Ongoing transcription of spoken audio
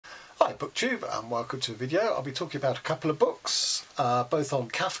Hi, BookTube, and welcome to a video. I'll be talking about a couple of books, both on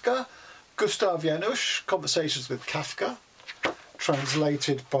Kafka. Gustav Janouch, Conversations with Kafka,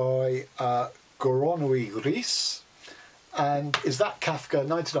 translated by Reiner, and Is That Kafka?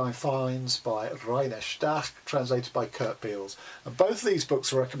 99 Finds by Reiner Stach, translated by Kurt Beals. And both of these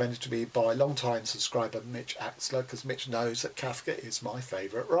books are recommended to me by long-time subscriber Mitch Axler, because Mitch knows that Kafka is my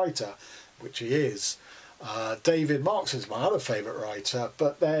favourite writer, which he is. David Marks is my other favourite writer,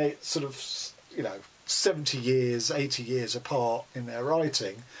 but they're sort of, 70 years, 80 years apart in their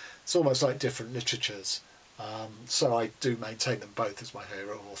writing. It's almost like different literatures. So I do maintain them both as my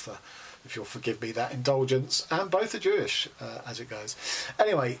favourite author, if you'll forgive me that indulgence. And both are Jewish, as it goes.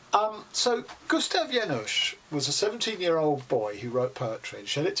 Anyway, so Gustav Janouch was a 17-year-old boy who wrote poetry and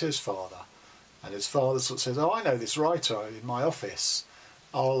showed it to his father. And his father sort of says, "Oh, I know this writer in my office.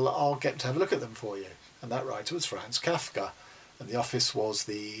 I'll get to have a look at them for you." And that writer was Franz Kafka. And the office was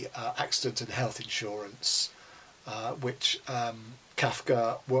the accident and health insurance, which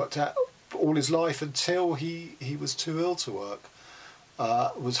Kafka worked at all his life until he was too ill to work.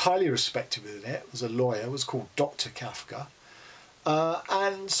 Was highly respected within it, was a lawyer, was called Dr. Kafka.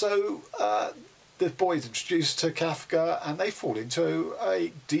 And so the boy is introduced to Kafka, and they fall into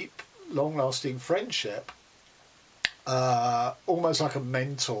a deep, long-lasting friendship, almost like a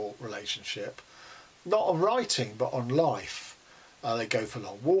mentor relationship. Not on writing, but on life. They go for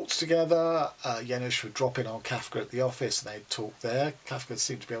long walks together. Janouch would drop in on Kafka at the office and they'd talk there. Kafka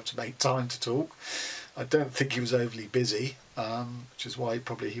seemed to be able to make time to talk. I don't think he was overly busy, which is why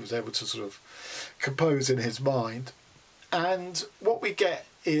probably he was able to sort of compose in his mind. And what we get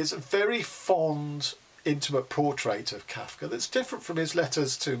is a very fond, intimate portrait of Kafka that's different from his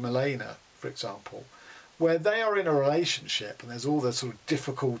letters to Milena, for example, where they are in a relationship and there's all the sort of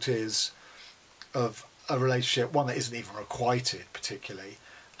difficulties of a relationship, one that isn't even requited particularly,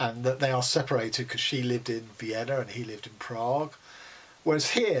 and that they are separated because she lived in Vienna and he lived in Prague. Whereas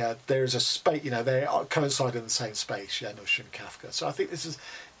here, there is a space, they coincide in the same space, Janouch and Kafka. So I think this is,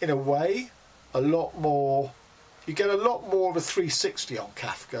 in a way, a lot more, you get a lot more of a 360 on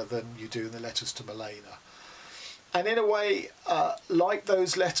Kafka than you do in the letters to Milena. And in a way, like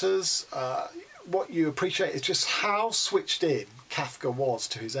those letters, what you appreciate is just how switched in Kafka was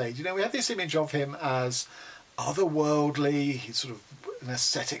to his age. We have this image of him as otherworldly, he's sort of an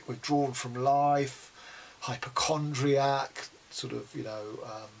ascetic withdrawn from life, hypochondriac, sort of,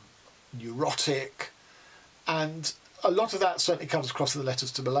 neurotic. And a lot of that certainly comes across in the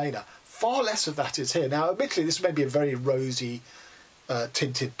letters to Milena. Far less of that is here. Now, admittedly, this may be a very rosy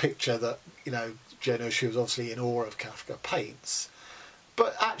tinted picture that, Janouch, who was obviously in awe of Kafka, paints.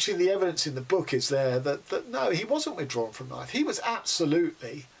 But actually the evidence in the book is there that no, he wasn't withdrawn from life. He was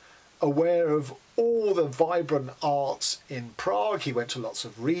absolutely aware of all the vibrant arts in Prague. He went to lots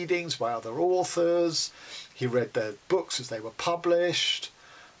of readings by other authors. He read their books as they were published.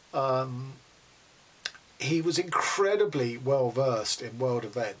 He was incredibly well versed in world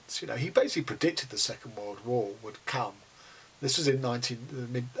events. He basically predicted the Second World War would come. This was in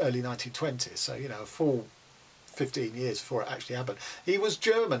the early 1920s, so a full 15 years before it actually happened. He was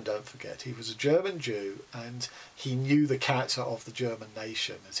German, don't forget. He was a German Jew, and he knew the character of the German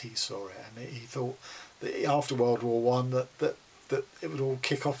nation as he saw it. And he thought that after World War One that it would all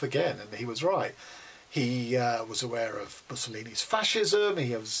kick off again, and he was right. He was aware of Mussolini's fascism.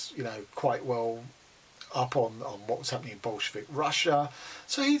 He was, quite well up on what was happening in Bolshevik Russia.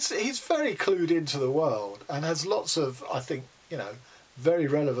 So he's very clued into the world and has lots of, I think, very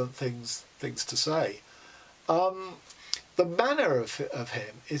relevant things to say. The manner of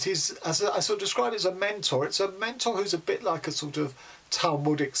him is as I sort of describe it as a mentor. It's a mentor who's a bit like a sort of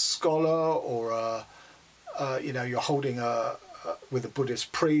Talmudic scholar, or you're holding with a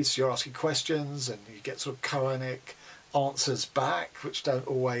Buddhist priest, you're asking questions and you get sort of Quranic answers back, which don't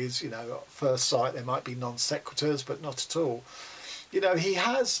always, at first sight they might be non sequiturs, but not at all. He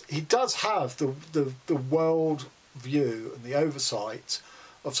does have the world view and the oversight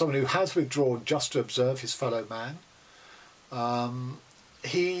of someone who has withdrawn just to observe his fellow man.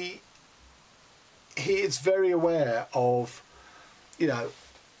 He is very aware of,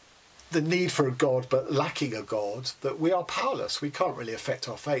 the need for a God, but lacking a God, that we are powerless. We can't really affect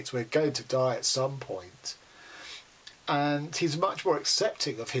our fates. We're going to die at some point. And he's much more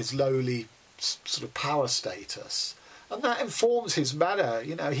accepting of his lowly sort of power status. And that informs his manner.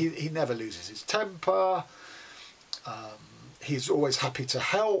 He never loses his temper. He's always happy to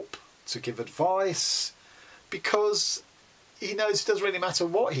help, to give advice, because he knows it doesn't really matter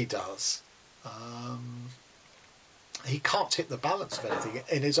what he does. He can't tip the balance of anything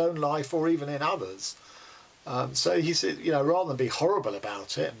in his own life or even in others. So he said, rather than be horrible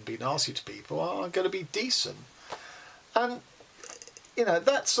about it and be nasty to people, I'm going to be decent. And,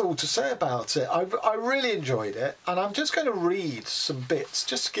 that's all to say about it. I really enjoyed it, and I'm just going to read some bits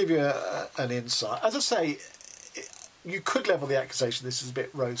just to give you an insight. As I say, you could level the accusation this is a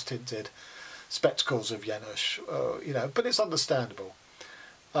bit rose-tinted spectacles of Janouch, but it's understandable.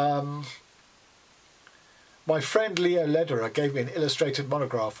 My friend Leo Lederer gave me an illustrated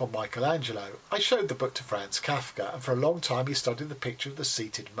monograph on Michelangelo. I showed the book to Franz Kafka, and for a long time he studied the picture of the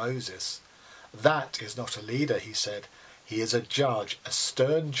seated Moses. That is not a leader, he said. He is a judge, a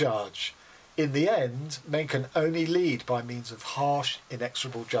stern judge. In the end, men can only lead by means of harsh,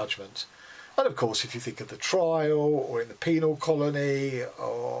 inexorable judgment. And of course, if you think of the trial, or in the penal colony,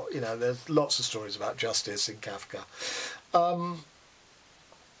 or, there's lots of stories about justice in Kafka.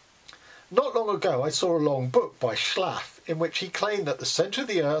 Not long ago, I saw a long book by Stach in which he claimed that the centre of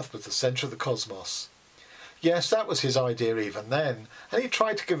the earth was the centre of the cosmos. Yes, that was his idea even then, and he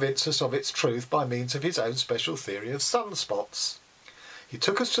tried to convince us of its truth by means of his own special theory of sunspots. He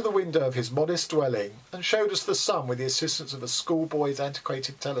took us to the window of his modest dwelling and showed us the sun with the assistance of a schoolboy's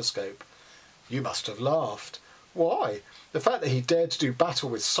antiquated telescope. You must have laughed. Why? The fact that he dared to do battle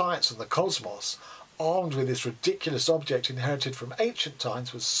with science and the cosmos, armed with this ridiculous object inherited from ancient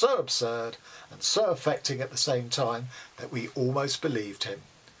times, was so absurd and so affecting at the same time that we almost believed him.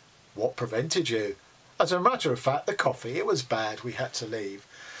 What prevented you? As a matter of fact, the coffee, it was bad, we had to leave.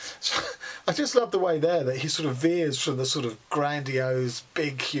 So, I just love the way there that he sort of veers from the sort of grandiose,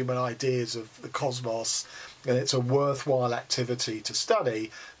 big human ideas of the cosmos, and it's a worthwhile activity to study,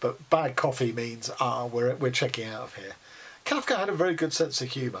 but bad coffee means, we're checking out of here. Kafka had a very good sense of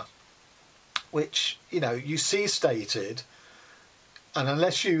humour, which, you see stated, and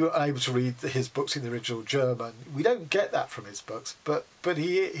unless you are able to read his books in the original German, we don't get that from his books, but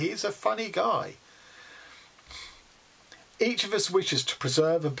he's a funny guy. Each of us wishes to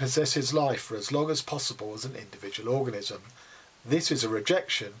preserve and possess his life for as long as possible as an individual organism. This is a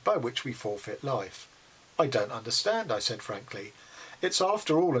rejection by which we forfeit life. I don't understand, I said frankly. It's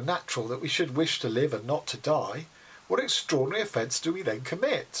after all natural that we should wish to live and not to die. What extraordinary offence do we then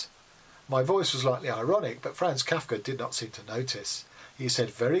commit? My voice was slightly ironic, but Franz Kafka did not seem to notice. He said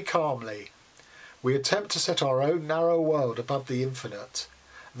very calmly, we attempt to set our own narrow world above the infinite.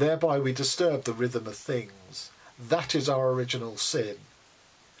 Thereby we disturb the rhythm of things. That is our original sin.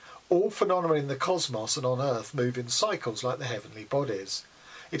 All phenomena in the cosmos and on Earth move in cycles like the heavenly bodies.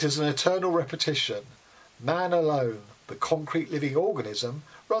 It is an eternal repetition. Man alone, the concrete living organism,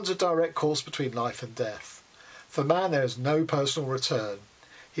 runs a direct course between life and death. For man there is no personal return.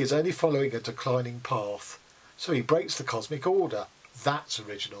 He is only following a declining path. So he breaks the cosmic order. That's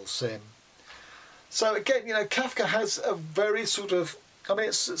original sin. So again, Kafka has a very sort of,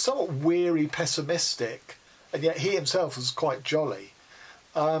 it's somewhat weary, pessimistic, and yet he himself was quite jolly.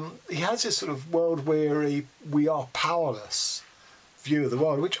 He has this sort of world-weary, we are powerless view of the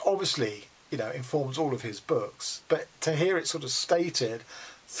world, which obviously, informs all of his books. But to hear it sort of stated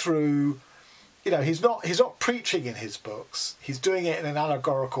through, he's not preaching in his books. He's doing it in an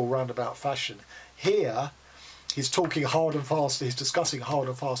allegorical, roundabout fashion. Here, he's talking hard and fast. He's discussing hard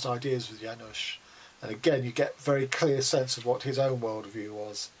and fast ideas with Janouch, and again, you get a very clear sense of what his own worldview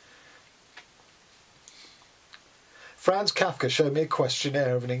was. Franz Kafka showed me a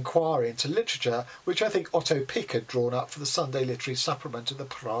questionnaire of an inquiry into literature which I think Otto Pick had drawn up for the Sunday Literary Supplement of the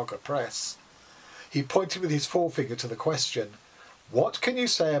Praga Press. He pointed with his forefinger to the question, "What can you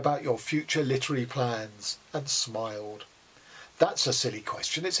say about your future literary plans?" and smiled. "That's a silly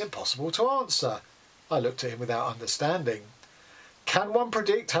question, it's impossible to answer." I looked at him without understanding. "Can one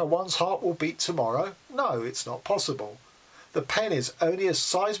predict how one's heart will beat tomorrow? No, it's not possible. The pen is only a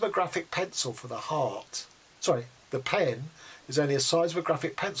seismographic pencil for the heart. The pen is only a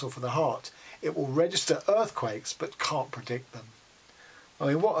seismographic pencil for the heart. It will register earthquakes but can't predict them."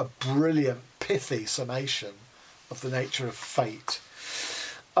 What a brilliant, pithy summation of the nature of fate.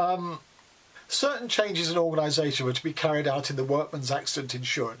 Certain changes in organisation were to be carried out in the Workmen's Accident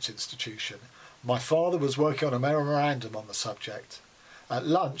Insurance Institution. My father was working on a memorandum on the subject. At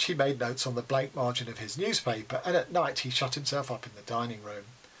lunch he made notes on the blank margin of his newspaper, and at night he shut himself up in the dining room.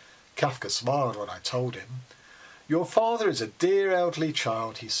 Kafka smiled when I told him. "Your father is a dear elderly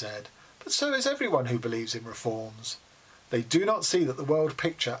child," he said, "but so is everyone who believes in reforms. They do not see that the world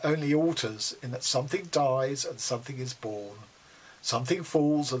picture only alters in that something dies and something is born. Something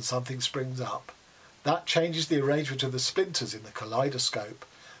falls and something springs up. That changes the arrangement of the splinters in the kaleidoscope,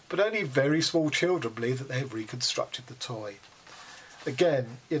 but only very small children believe that they have reconstructed the toy."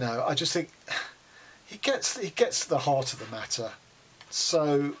 Again, I just think he gets to the heart of the matter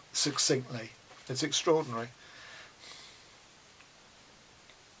so succinctly. It's extraordinary.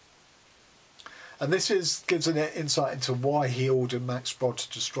 And this gives an insight into why he ordered Max Brod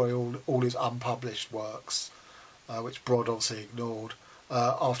to destroy all his unpublished works, which Brod obviously ignored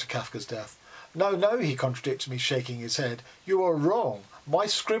after Kafka's death. No, no, he contradicted me, shaking his head. You are wrong. My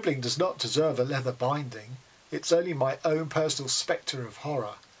scribbling does not deserve a leather binding. It's only my own personal spectre of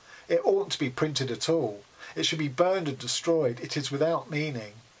horror. It oughtn't to be printed at all. It should be burned and destroyed. It is without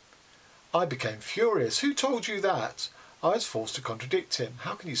meaning. I became furious. Who told you that? I was forced to contradict him.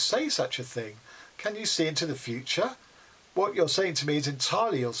 How can you say such a thing? Can you see into the future? What you're saying to me is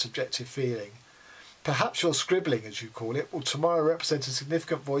entirely your subjective feeling. Perhaps your scribbling, as you call it, will tomorrow represent a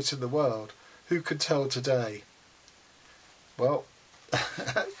significant voice in the world. Who can tell today? Well,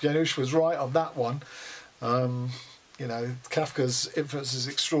 Janouch was right on that one. You know, Kafka's influence is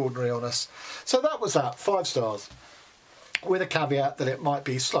extraordinary on us. So that was that, 5 stars, with a caveat that it might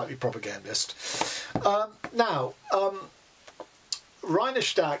be slightly propagandist. Now, Reiner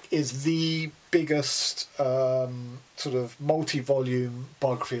Stach is the biggest sort of multi-volume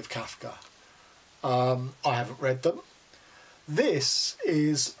biography of Kafka. I haven't read them. This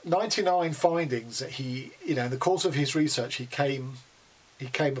is 99 findings that he, you know, in the course of his research, he came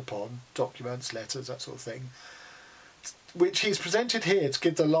upon, documents, letters, that sort of thing, which he's presented here to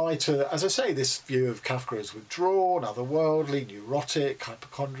give the lie to, as I say, this view of Kafka as withdrawn, otherworldly, neurotic,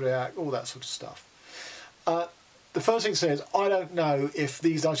 hypochondriac, all that sort of stuff. The first thing to say is, I don't know if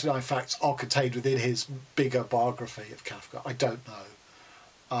these 99 facts are contained within his bigger biography of Kafka. I don't know.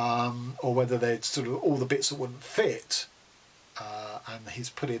 Or whether they're sort of all the bits that wouldn't fit, and he's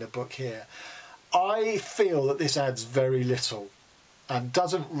put in a book here. I feel that this adds very little and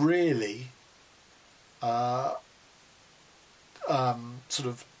doesn't really sort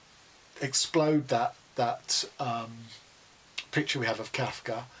of explode that picture we have of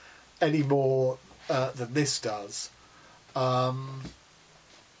Kafka any more than this does. I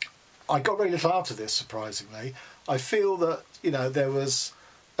got very little out of this, surprisingly. I feel that, you know, there was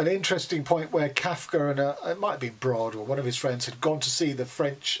an interesting point where Kafka and it might have been Brod or one of his friends had gone to see the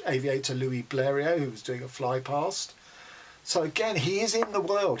French aviator Louis Blériot, who was doing a fly past. So again, he is in the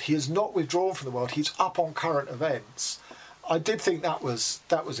world. He is not withdrawn from the world. He's up on current events. I did think that was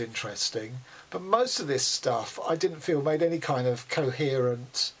interesting, but most of this stuff I didn't feel made any kind of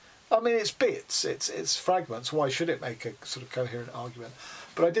coherent. I mean, it's bits, it's fragments. Why should it make a sort of coherent argument?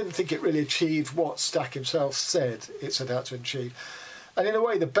 But I didn't think it really achieved what Stach himself said it set out to achieve. And in a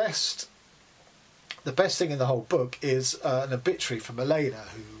way, the best thing in the whole book is an obituary from Elena,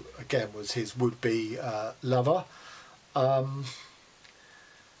 who again was his would-be lover.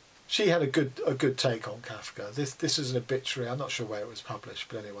 She had a good take on Kafka. This is an obituary. I'm not sure where it was published,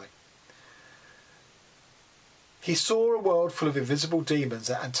 but anyway. He saw a world full of invisible demons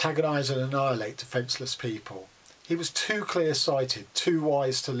that antagonise and annihilate defenceless people. He was too clear-sighted, too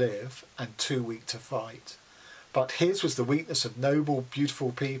wise to live, and too weak to fight. But his was the weakness of noble,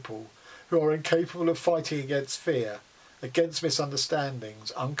 beautiful people who are incapable of fighting against fear, against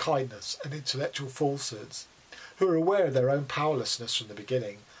misunderstandings, unkindness, and intellectual falsehoods, who are aware of their own powerlessness from the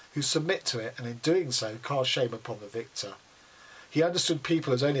beginning, who submit to it, and in doing so cast shame upon the victor. He understood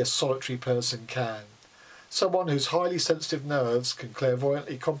people as only a solitary person can. Someone whose highly sensitive nerves can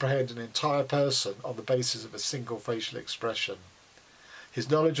clairvoyantly comprehend an entire person on the basis of a single facial expression. His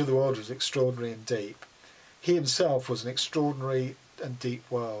knowledge of the world was extraordinary and deep. He himself was an extraordinary and deep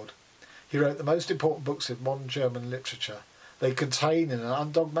world. He wrote the most important books in modern German literature. They contain in an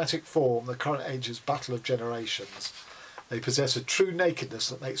undogmatic form the current age's battle of generations. They possess a true nakedness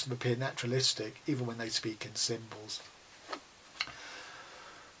that makes them appear naturalistic, even when they speak in symbols.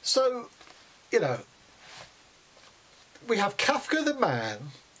 So, you know, we have Kafka the man,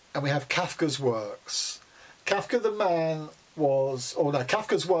 and we have Kafka's works. Kafka the man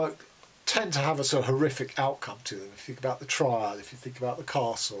Kafka's work tend to have a sort of horrific outcome to them. If you think about the trial, if you think about the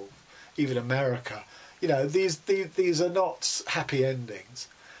castle, even America, you know, these are not happy endings.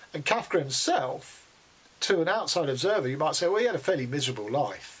 And Kafka himself, to an outside observer, you might say, well, he had a fairly miserable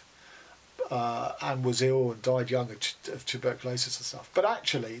life and was ill and died young of tuberculosis and stuff. But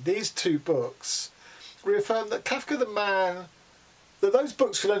actually, these two books reaffirm that Kafka the man, that those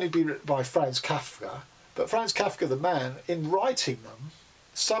books could only be written by Franz Kafka, but Franz Kafka the man, in writing them,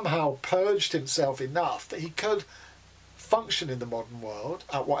 somehow purged himself enough that he could function in the modern world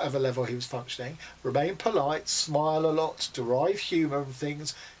at whatever level he was functioning, remain polite, smile a lot, derive humour from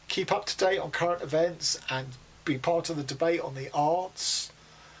things, keep up to date on current events, and be part of the debate on the arts.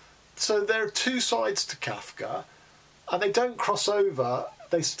 So there are two sides to Kafka, and they don't cross over.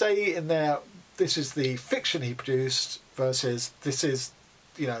 They stay in their, this is the fiction he produced versus this is,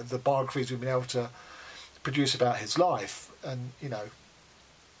 you know, the biographies we've been able to produce about his life, and you know,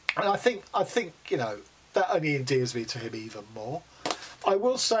 and I think you know, that only endears me to him even more. I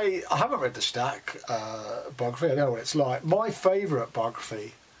will say I haven't read the Stach biography. I know what it's like. My favourite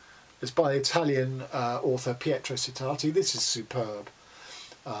biography is by the Italian author Pietro Citati. This is superb.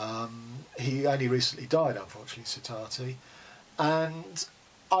 He only recently died, unfortunately, Citati. And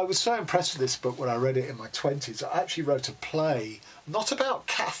I was so impressed with this book when I read it in my 20s. I actually wrote a play, not about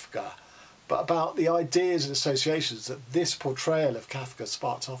Kafka, but about the ideas and associations that this portrayal of Kafka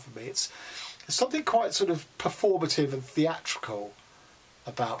sparked off of me. It's something quite sort of performative and theatrical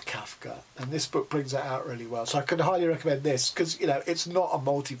about Kafka, and this book brings that out really well. So I can highly recommend this, because you know, it's not a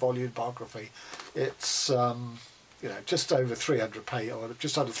multi-volume biography. It's you know, just over 300 pages, or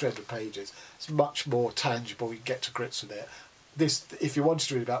just under 300 pages. It's much more tangible. You can get to grips with it. This, if you wanted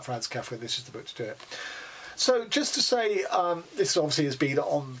to read about Franz Kafka, this is the book to do it. So just to say, this obviously has been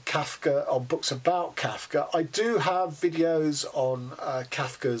on Kafka, on books about Kafka. I do have videos on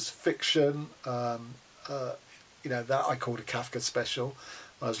Kafka's fiction. You know, that I called a Kafka Special.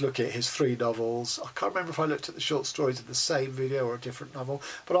 I was looking at his 3 novels. I can't remember if I looked at the short stories in the same video or a different novel,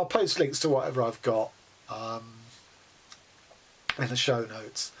 but I'll post links to whatever I've got in the show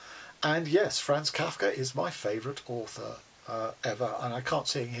notes. And yes, Franz Kafka is my favourite author ever, and I can't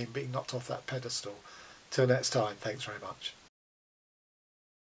see him being knocked off that pedestal. Till next time, thanks very much.